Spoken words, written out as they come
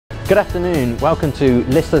Good afternoon, welcome to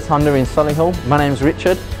Lister's Honda in Solihull. My name's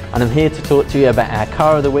Richard and I'm here to talk to you about our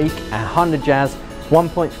car of the week, our Honda Jazz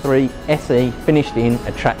 1.3 SE finished in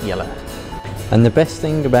a track yellow. And the best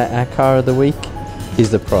thing about our car of the week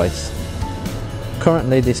is the price.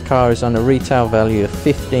 Currently this car is on a retail value of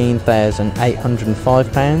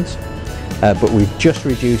 £15,805, but we've just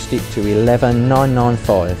reduced it to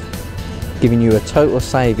 £11,995, giving you a total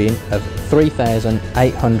saving of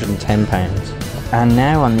 £3,810. And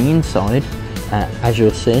now on the inside, as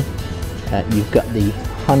you'll see, you've got the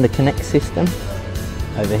Honda Connect system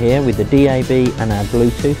over here with the DAB and our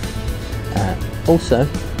Bluetooth. Also,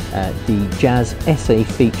 the Jazz SE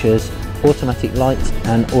features automatic lights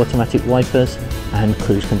and automatic wipers and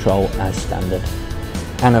cruise control as standard.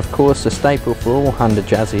 And of course, the staple for all Honda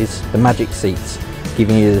Jazzes, the magic seats,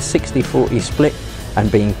 giving you the 60-40 split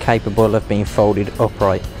and being capable of being folded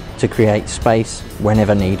upright to create space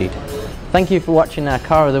whenever needed. Thank you for watching our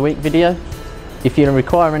Car of the Week video. If you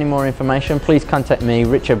require any more information, please contact me,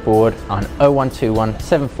 Richard Board, on 0121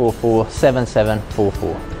 744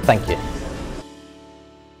 7744. Thank you.